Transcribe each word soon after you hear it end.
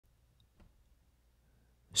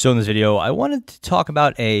So in this video, I wanted to talk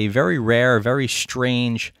about a very rare, very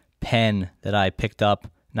strange pen that I picked up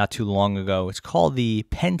not too long ago. It's called the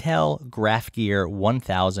Pentel Graphgear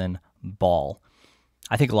 1000 Ball.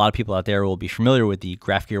 I think a lot of people out there will be familiar with the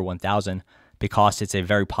Graphgear 1000 because it's a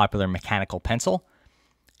very popular mechanical pencil.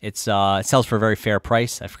 It sells for a very fair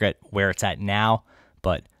price. I forget where it's at now,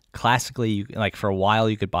 but classically, for a while,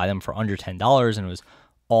 you could buy them for under $10, and it was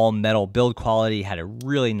all metal build quality, had a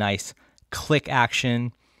really nice click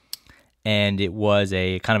action, and it was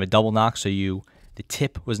a kind of a double knock, so the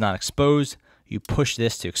tip was not exposed. You push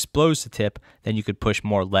this to expose the tip, then you could push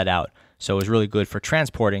more lead out. So it was really good for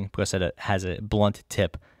transporting because it has a blunt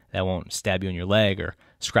tip that won't stab you in your leg or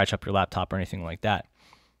scratch up your laptop or anything like that.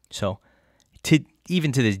 So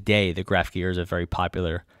even to this day, the Graphgear is a very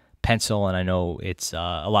popular pencil, and I know it's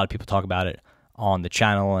a lot of people talk about it on the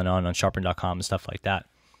channel and on sharpen.com and stuff like that.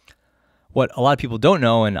 What a lot of people don't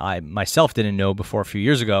know, and I myself didn't know before a few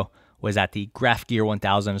years ago, was that the Graphgear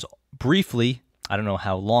 1000 is briefly, I don't know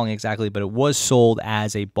how long exactly, but it was sold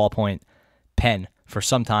as a ballpoint pen for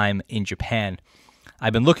some time in Japan.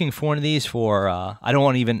 I've been looking for one of these for, I don't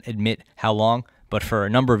want to even admit how long, but for a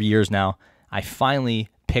number of years now. I finally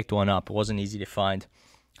picked one up. It wasn't easy to find.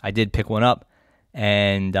 I did pick one up,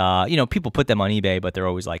 and people put them on eBay, but they're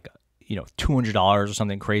always like, $200 or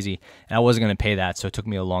something crazy, and I wasn't going to pay that, so it took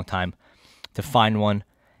me a long time to find one.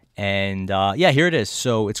 And yeah, here it is.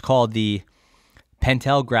 So it's called the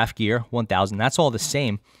Pentel Graphgear 1000. That's all the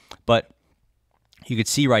same, but you could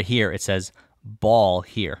see right here it says ball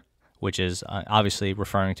here, which is obviously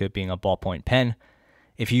referring to it being a ballpoint pen.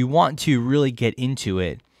 If you want to really get into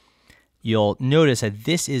it, you'll notice that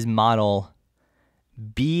this is model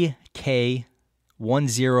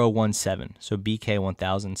BK1017, so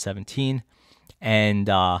BK1017, and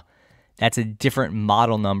that's a different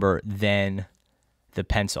model number than the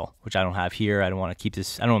pencil, which I don't have here. I don't want to keep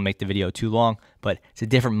this, I don't want to make the video too long, but it's a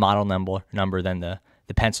different model number than the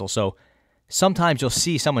pencil. So sometimes you'll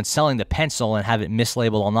see someone selling the pencil and have it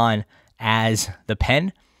mislabeled online as the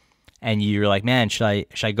pen, and you're like, man, should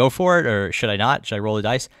I go for it or should I not? Should I roll the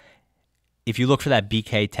dice? If you look for that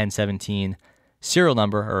BK1017 serial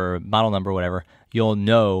number or model number, whatever, you'll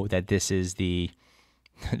know that this is the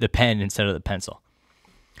pen instead of the pencil.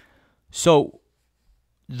 So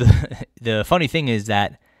the funny thing is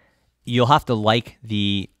that you'll have to like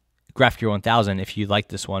the Graphgear 1000 if you like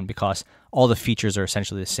this one, because all the features are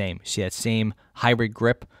essentially the same. You see that same hybrid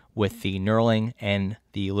grip with the knurling and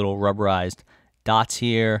the little rubberized dots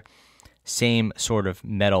here, same sort of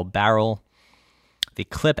metal barrel. The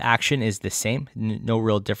clip action is the same, no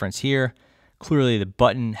real difference here. Clearly the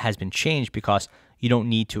button has been changed because you don't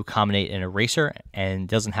need to accommodate an eraser and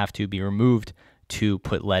doesn't have to be removed to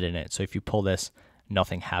put lead in it. So if you pull this,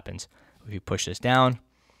 nothing happens. If you push this down,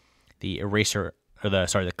 the eraser, or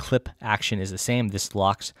the clip action is the same. This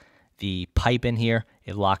locks the pipe in here.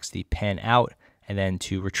 It locks the pen out, and then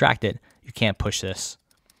to retract it, you can't push this.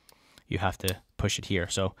 You have to push it here.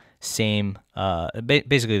 So same,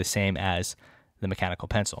 basically the same as the mechanical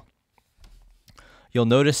pencil. You'll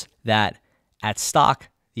notice that at stock,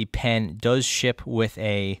 the pen does ship with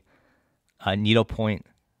a needlepoint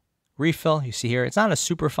refill. You see here, it's not a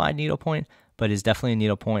super fine needlepoint, but it's definitely a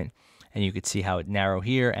needlepoint, and you can see how it narrow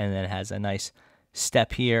here, and then it has a nice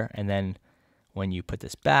step here, and then when you put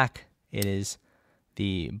this back, it is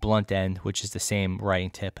the blunt end, which is the same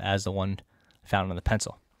writing tip as the one found on the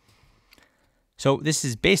pencil. So this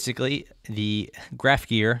is basically the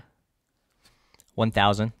Graphgear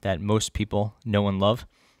 1000 that most people know and love,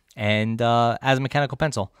 and as a mechanical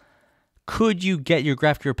pencil. Could you get your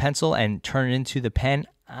Graphgear pencil and turn it into the pen?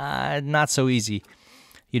 Not so easy.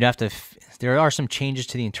 You'd have to, there are some changes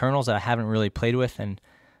to the internals that I haven't really played with, and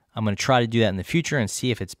I'm going to try to do that in the future and see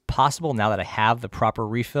if it's possible now that I have the proper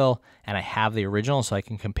refill and I have the original, so I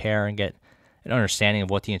can compare and get an understanding of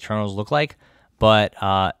what the internals look like. But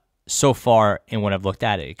so far in what I've looked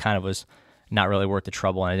at, it kind of was not really worth the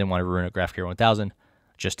trouble, and I didn't want to ruin a Graphgear 1000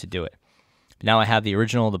 just to do it. Now I have the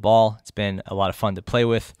original, the ball. It's been a lot of fun to play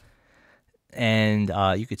with, and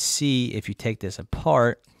you could see if you take this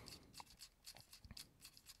apart.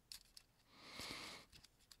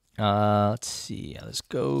 Let's see how this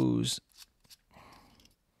goes.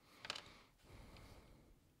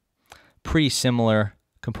 Pretty similar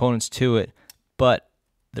components to it, but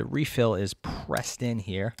the refill is pressed in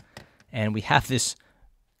here, and we have this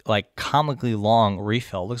like comically long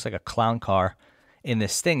refill. It looks like a clown car in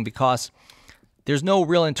this thing because there's no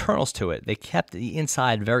real internals to it. They kept the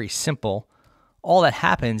inside very simple. All that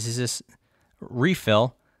happens is this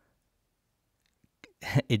refill,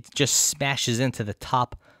 it just smashes into the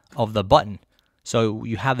top of the button. So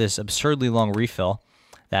you have this absurdly long refill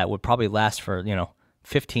that would probably last for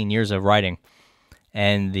 15 years of writing.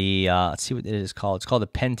 And the let's see what it is called. It's called the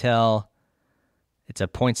Pentel. It's a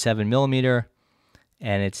 0.7 millimeter,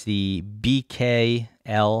 and it's the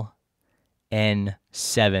BKL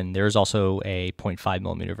N7. There's also a 0.5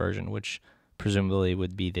 millimeter version, which presumably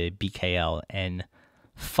would be the BKL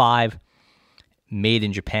N5. Made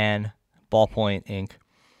in Japan, Ballpoint ink.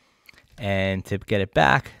 And to get it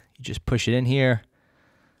back, you just push it in here,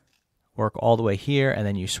 work all the way here, and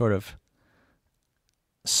then you sort of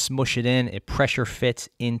smush it in. It pressure fits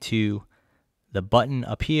into the button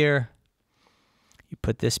up here. You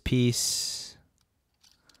put this piece.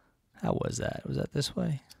 How was that? Was that this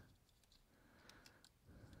way?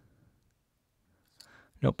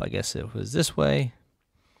 Nope, I guess it was this way.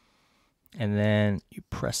 And then you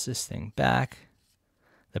press this thing back.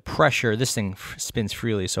 The pressure, this thing spins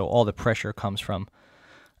freely, so all the pressure comes from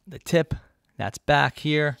the tip. That's back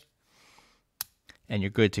here. And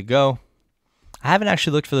you're good to go. I haven't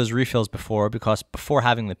actually looked for those refills before, because before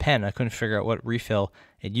having the pen, I couldn't figure out what refill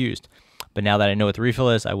it used. But now that I know what the refill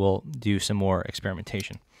is, I will do some more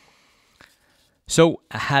experimentation. So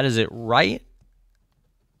how does it write?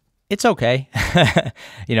 It's okay.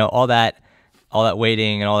 All that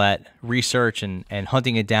waiting and all that research and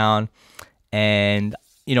hunting it down. And,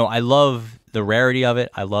 I love the rarity of it.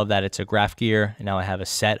 I love that it's a Graphgear. And now I have a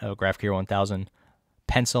set of Graphgear 1000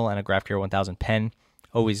 pencil and a Graphgear 1000 pen.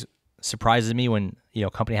 Always surprises me when, a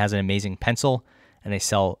company has an amazing pencil and they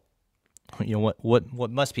sell, what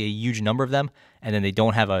must be a huge number of them, and then they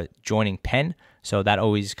don't have a joining pen. So that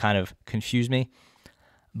always kind of confused me.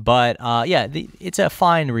 But it's a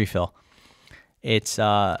fine refill. It's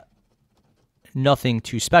nothing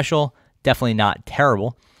too special, definitely not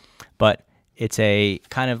terrible, but it's a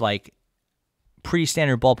kind of like pretty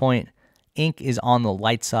standard ballpoint. Ink is on the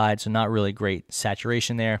light side, so not really great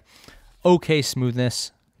saturation there. Okay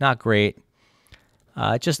smoothness, not great.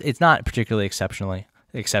 It's not particularly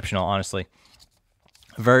exceptional, honestly.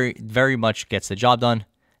 Very, very much gets the job done,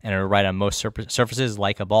 and it'll write on most surfaces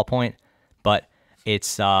like a ballpoint, but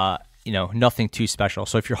it's nothing too special.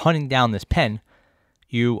 So if you're hunting down this pen,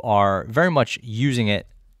 you are very much using it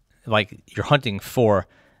like you're hunting for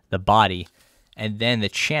the body, and then the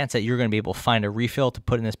chance that you're going to be able to find a refill to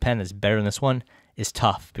put in this pen that's better than this one is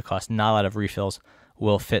tough, because not a lot of refills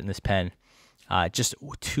will fit in this pen. Just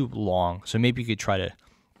too long. So maybe you could try to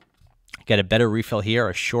get a better refill here,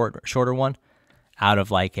 a shorter one, out of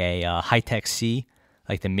like a High-Tech C,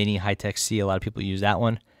 like the mini High-Tech C. A lot of people use that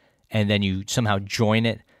one. And then you somehow join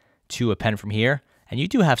it to a pen from here. And you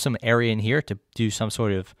do have some area in here to do some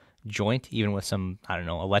sort of joint, even with some,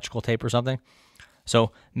 electrical tape or something.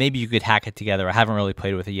 So maybe you could hack it together. I haven't really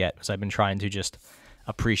played with it yet, because I've been trying to just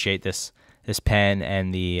appreciate this pen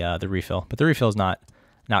and the refill. But the refill is not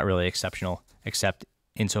really exceptional, except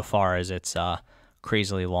insofar as it's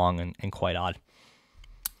crazily long and quite odd.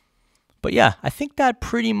 But yeah, I think that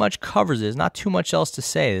pretty much covers it. There's not too much else to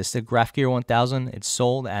say. This is the Graphgear 1000. It's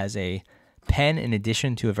sold as a pen in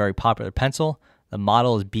addition to a very popular pencil. The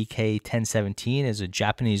model is BK1017. It's a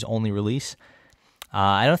Japanese-only release.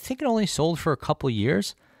 I don't think it only sold for a couple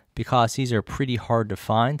years, because these are pretty hard to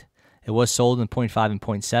find. It was sold in 0.5 and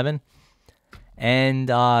 0.7. And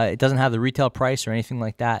it doesn't have the retail price or anything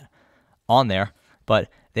like that on there. But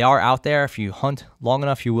they are out there. If you hunt long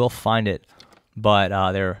enough, you will find it. But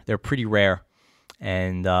they're pretty rare,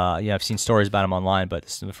 and I've seen stories about them online, but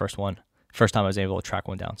this is the first time I was able to track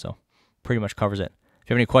one down. So pretty much covers it. If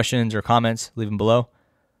you have any questions or comments, leave them below.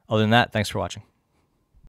 Other than that, thanks for watching.